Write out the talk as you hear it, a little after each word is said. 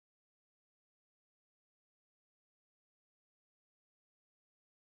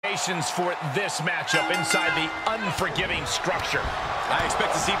expectations for this matchup inside the unforgiving structure? I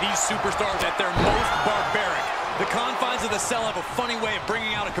expect to see these superstars at their most barbaric. The confines of the cell have a funny way of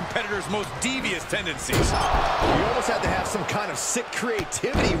bringing out a competitor's most devious tendencies. You almost have to have some kind of sick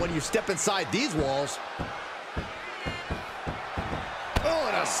creativity when you step inside these walls. Oh,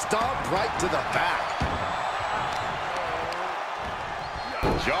 and a stomp right to the back.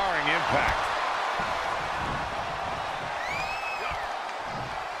 Jarring impact.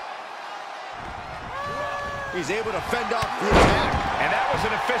 He's able to fend off the attack. And that was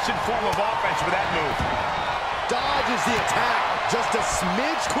an efficient form of offense with that move. Dodges the attack just a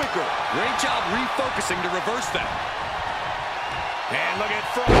smidge quicker. Great job refocusing to reverse that. And look at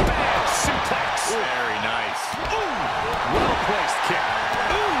front back suplex. Very nice. Ooh, well-placed kick.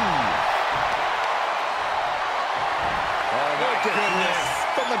 Ooh. Oh, my goodness.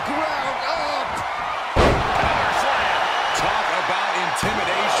 From the ground up. Power slam. Talk about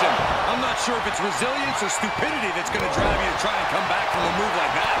intimidation. I'm not sure if it's resilience or stupidity that's going to drive you to try and come back from a move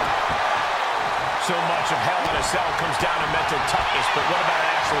like that. So much of Hell in a Cell comes down to mental toughness, but what about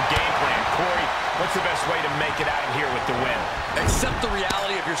an actual game plan? Corey, what's the best way to make it out of here with the win? Accept the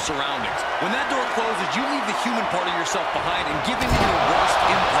reality of your surroundings. When that door closes, you leave the human part of yourself behind and give in to your worst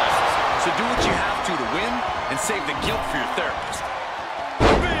impulses. So do what you have to win and save the guilt for your therapist.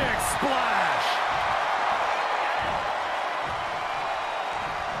 Big splash!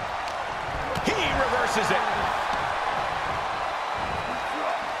 He reverses it.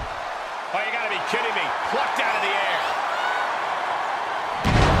 Oh, you gotta be kidding me. Plucked out of the air.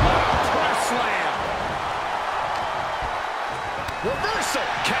 Press slam. Reversal.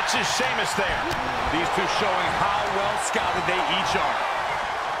 Catches Sheamus there. These two showing how well scouted they each are.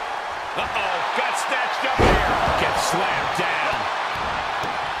 Uh-oh. Got snatched up here. Gets slammed down.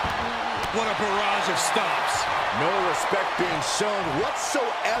 What a barrage of stomps. No respect being shown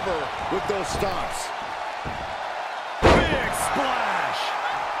whatsoever with those stomps. Big splash.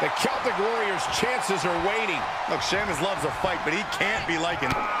 The Celtic Warriors' chances are waning. Look, Sheamus loves a fight, but he can't be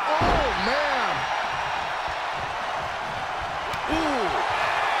liking. Oh, man. Ooh.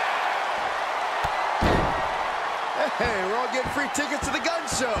 Hey, we're all getting free tickets to the gun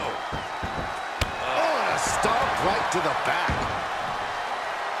show. Oh, and a stomp right to the back.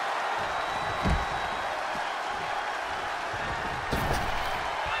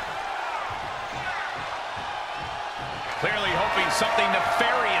 Clearly hoping something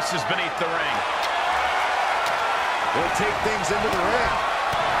nefarious is beneath the ring. We'll take things into the ring.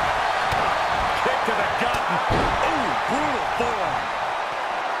 Kick to the gut. Ooh, brutal forearm.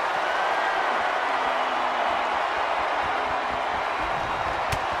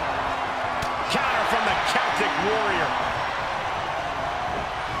 Counter from the Celtic Warrior.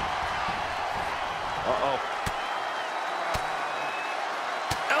 Uh-oh.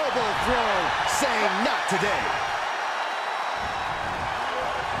 Elbow throw, saying not today.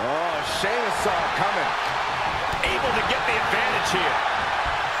 Oh, Sheamus saw it coming. Able to get the advantage here.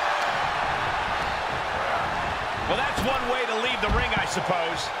 Well, that's one way to leave the ring, I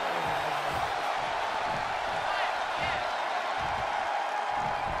suppose.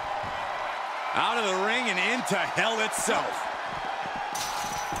 Out of the ring and into hell itself.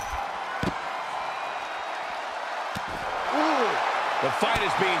 Ooh. The fight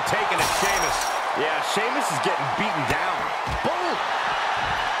is being taken at Sheamus. Yeah, Sheamus is getting beaten down. Boom!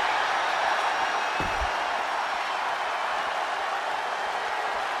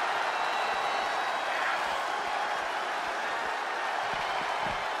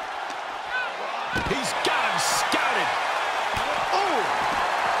 He's got him scouted. Oh!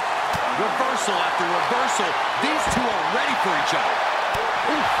 Reversal after reversal. These two are ready for each other.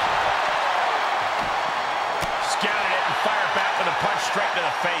 Oof. Scouted it and fired back with a punch straight to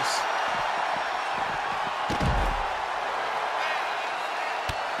the face.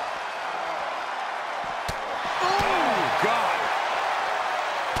 Oh, God.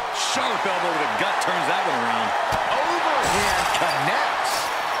 Sharp elbow to the gut turns that one around. Overhand connects.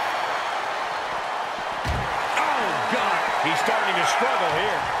 Oh, God. He's starting to struggle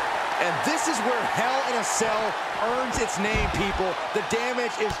here. And this is where Hell in a Cell earns its name, people. The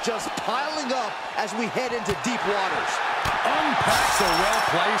damage is just piling up as we head into deep waters. Unpacks a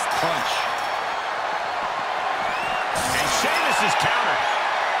well-placed punch. And Sheamus is countered.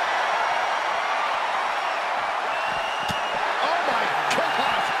 Oh, my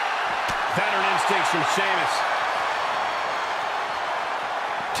God! Veteran instincts from Sheamus.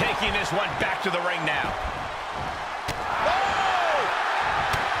 Taking this one back to the ring now.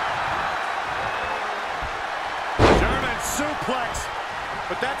 Suplex,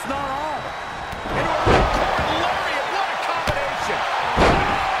 but that's not all. Into a ripcord lariat, what a combination!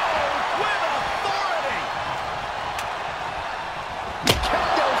 Oh!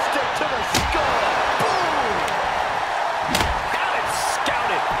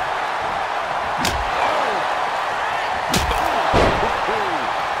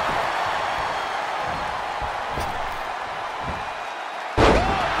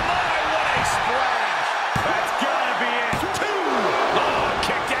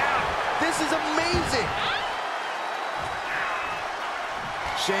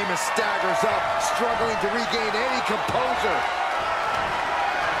 Sheamus staggers up, struggling to regain any composure.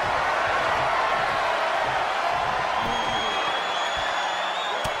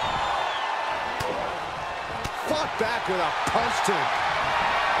 Fought back with a punch to him.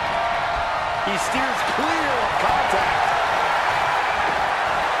 He steers clear of contact.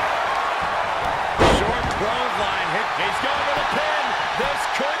 Short clothesline hit. He's going to the pin. This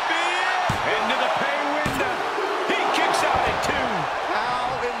could be it. Into the pay window. He kicks out at 2.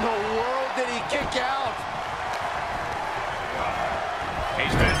 How in the world did he kick out?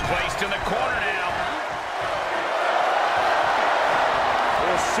 He's been placed in the corner now.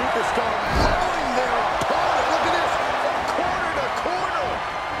 The superstar mowing their opponent. Look at this. From corner to corner.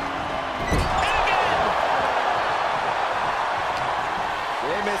 And again.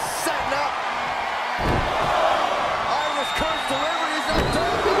 Sheamus setting up. Irish curse delivery. He's not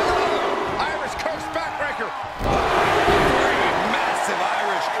done. Irish curse backbreaker. 3 massive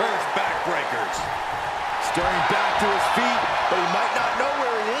Irish curse backbreakers. Stirring back to his feet, but he might not know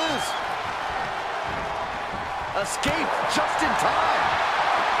where he is. Escape just in time.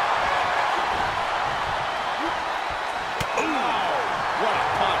 What a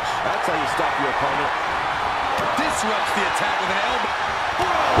punch. That's how you stop your opponent. Disrupts the attack with an elbow.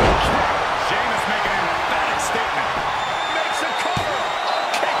 Sheamus making an emphatic statement. Makes a cover. A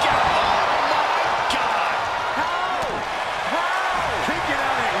kick out. Oh, my God. How? Kicking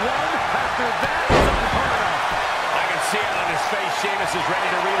out at 1 after that is unheard of. I can see it on his face. Sheamus is ready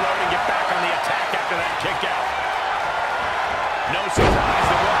to reload and get back on the attack after that kick out. No surprise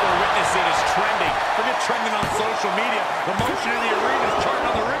that what we're witnessing is trending. Forget trending on social media. The motion in the arena is charting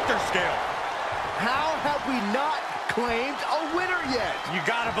on the Richter scale. How have we not claimed a winner yet? You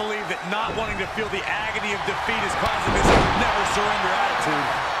gotta believe that not wanting to feel the agony of defeat is causing this never surrender attitude.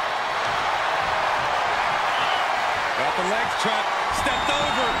 Got the legs trapped, stepped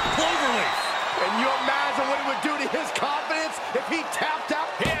over, cloverleaf. Can you imagine what it would do to his confidence if he tapped out?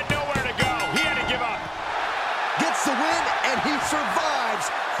 He had nowhere to go. He had to give up. Gets the win, and he survives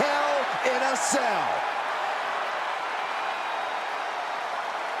Hell in a Cell.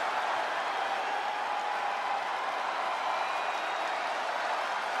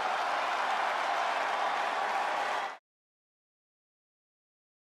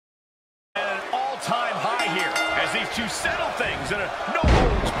 An all-time high here as these two settle things in a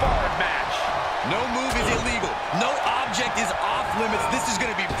no-holds-barred match. No move is illegal. No object is off limits. This is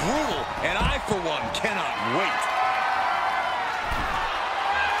going to be brutal, and I, for one, cannot wait.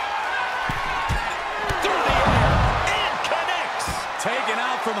 Through the air, and connects. Taken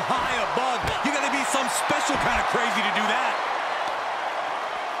out from high above. You got to be some special kind of crazy to do that.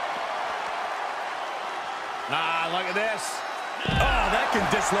 Look at this. Oh, that can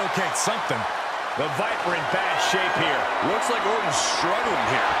dislocate something. The Viper in bad shape here. Looks like Orton's struggling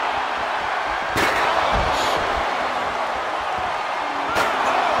here.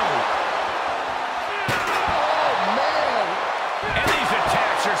 And these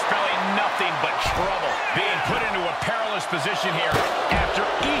attacks are spelling nothing but trouble. Being put into a perilous position here after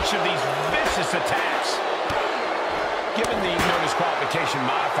each of these vicious attacks. Given the no disqualification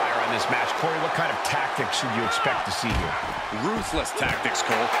modifier on this match, Corey, what kind of tactics should you expect to see here? Ruthless tactics,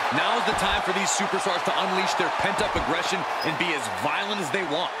 Cole. Now is the time for these superstars to unleash their pent-up aggression and be as violent as they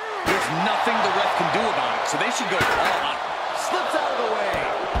want. There's nothing the ref can do about it, so they should go all out. Slips out of the way.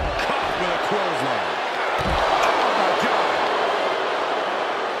 Caught with a clothesline. Oh, my God.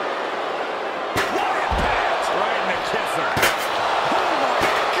 What impact! Right in the kisser. Oh my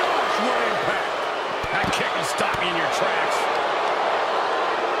gosh, what impact! That kick will stop you in your tracks.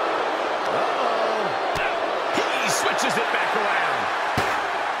 Uh-oh. He switches it back around.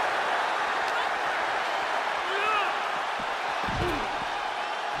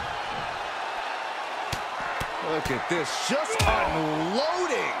 Look at this, just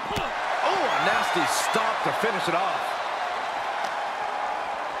unloading. Oh, a nasty stop to finish it off.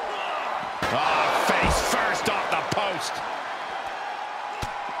 Face first off the post.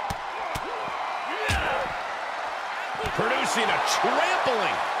 Producing a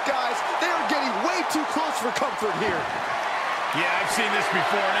trampling. Guys, they are getting way too close for comfort here. Yeah, I've seen this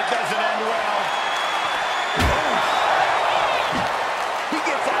before, and it doesn't end well. He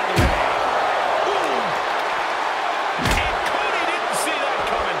gets out of the way. And Cody didn't see that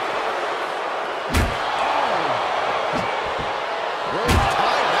coming. Really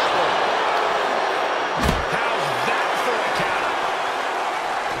tied that one. How's that for a counter?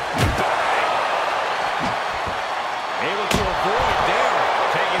 Able to avoid there.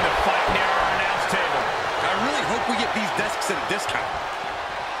 Taking the fight near our announce table. I really hope we get these desks at a discount.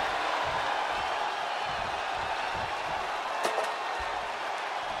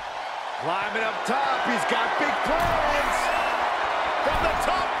 Climbing up top, he's got big plans. From the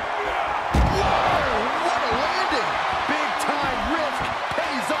top. Whoa, what a landing. Big time risk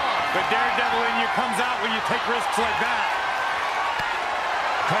pays off. The daredevil in you comes out when you take risks like that.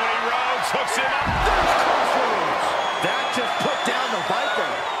 Cody Rhodes hooks him up. There's Crossroads. That just put down the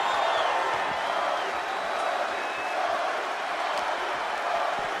Viper.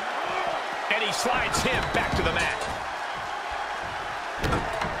 And he slides him back to the mat.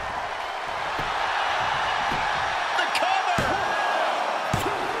 The cover!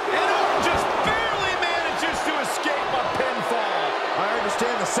 And Orton just barely manages to escape a pinfall. I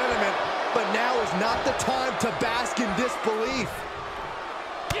understand the sentiment, but now is not the time to bask in disbelief.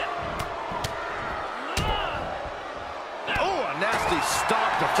 Oh, a nasty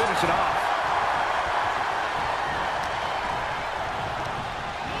stop to finish it off.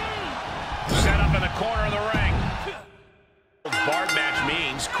 Set up in the corner of the ring. Bard match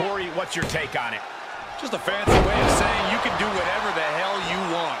means, Corey, what's your take on it? Just a fancy way of saying you can do whatever the hell you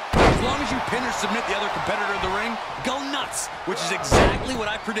want. As long as you pin or submit the other competitor in the ring, go nuts, which is exactly what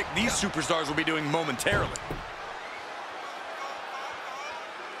I predict these superstars will be doing momentarily.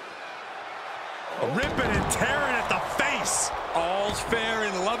 Ripping and tearing at the face. All's fair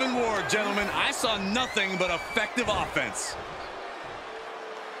in love and war, gentlemen. I saw nothing but effective offense.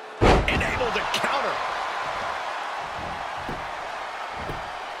 And able to counter.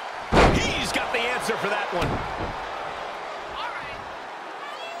 He's got the answer for that one.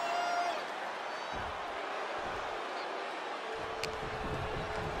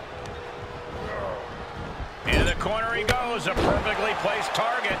 Into the corner he goes, a perfectly placed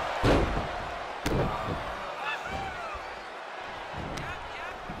target.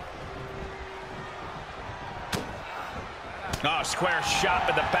 Oh, square shot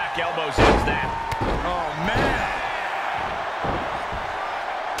with the back elbows ends that. Oh, man.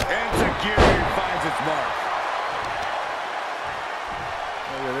 Enzuigiri finds its mark.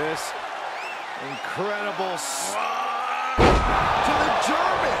 Look at this. Incredible to the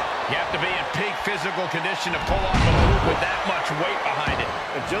German. You have to be in peak physical condition to pull off a move with that much weight behind it.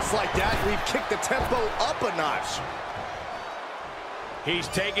 And just like that, we've kicked the tempo up a notch. He's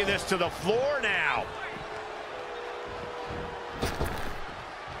taking this to the floor now.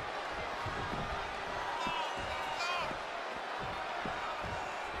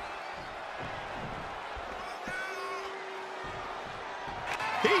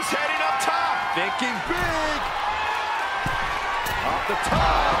 He's heading up top. Thinking big. Off the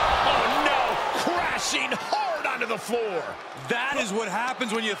top. Oh, no. Crashing hard onto the floor. That is what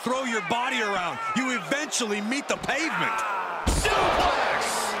happens when you throw your body around. You eventually meet the pavement.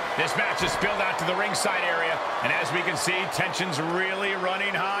 Suplex. This match has spilled out to the ringside area, and as we can see, tension's really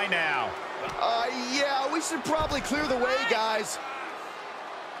running high now. Yeah, we should probably clear the way, guys.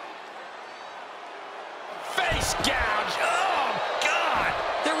 Face gouge. Oh, God.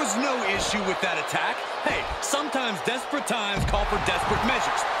 There was no issue with that attack. Hey, sometimes desperate times call for desperate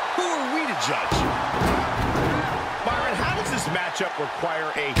measures. Who are we to judge? Byron, how does this matchup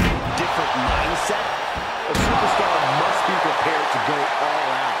require a different mindset? A superstar must be prepared to go all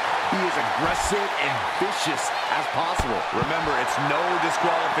out. Be as aggressive and vicious as possible. Remember, it's no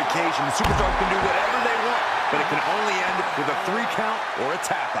disqualification. The superstars can do whatever they want, but it can only end with a 3 count or a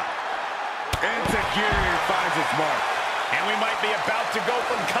tap out. Enzuigiri finds its mark. And we might be about to go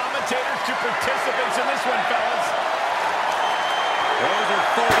from commentators to participants in this one, fellas. Those are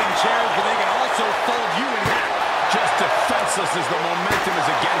folding chairs, but they can also fold you in half. Just defenseless as the momentum is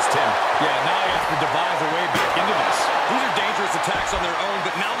against him. Yeah, now he has to devise a way back into this. These are dangerous attacks on their own,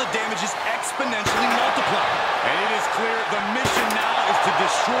 but now the damage is exponentially multiplied. And it is clear the mission now is to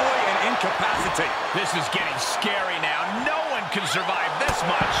destroy and incapacitate. This is getting scary now. No one can survive this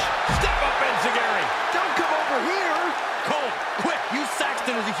much. Step up, Enzuigiri. Don't come over here. Cole, quick, use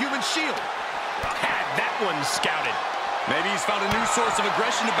Saxton as a human shield. Had that one scouted. Maybe he's found a new source of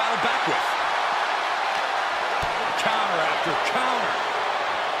aggression to battle back with. Counter after counter.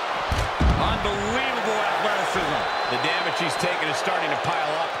 Unbelievable athleticism. The damage he's taken is starting to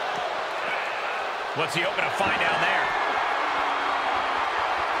pile up. What's he hoping to find down there?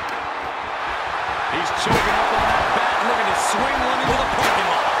 He's choking up on that bat, looking to swing one into the parking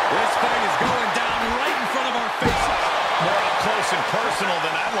lot. This fight is going down right in front of our faces. More up close and personal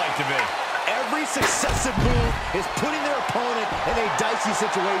than I'd like to be. Every successive move is putting their opponent in a dicey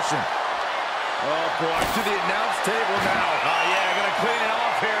situation. Oh, boy, to the announce table now. Oh, yeah, gonna clean it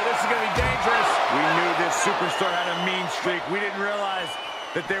off here. This is gonna be dangerous. We knew this superstar had a mean streak. We didn't realize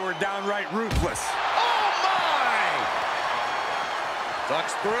that they were downright ruthless. Oh, my!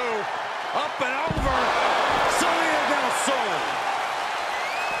 Ducks through. Up and over. Sonya Del Sol.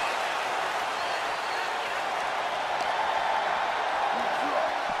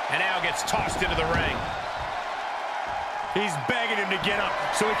 now gets tossed into the ring. He's begging him to get up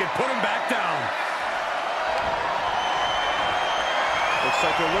so he can put him back down. Looks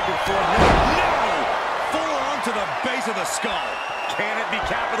like they're looking for him. No! Full on to the base of the skull. Can it be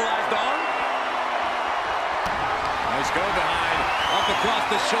capitalized on? Nice go behind. Up across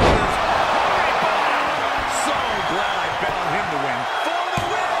the shoulders.